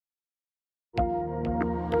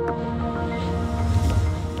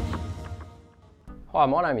Hi,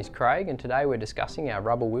 my name is Craig and today we're discussing our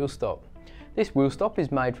rubber wheel stop. This wheel stop is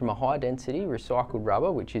made from a high density recycled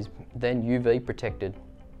rubber which is then UV protected.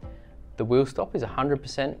 The wheel stop is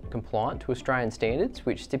 100% compliant to Australian standards,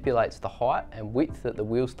 which stipulates the height and width that the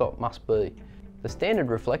wheel stop must be. The standard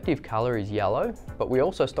reflective colour is yellow, but we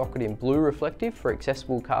also stock it in blue reflective for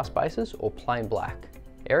accessible car spaces or plain black.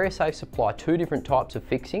 AreaSafe supply two different types of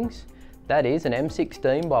fixings. That is an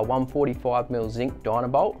M16 by 145mm zinc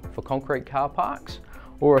dynabolt for concrete car parks,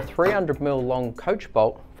 or a 300mm long coach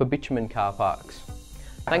bolt for bitumen car parks.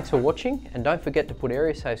 Thanks for watching, and don't forget to put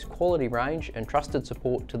AreaSafe's quality range and trusted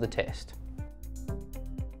support to the test.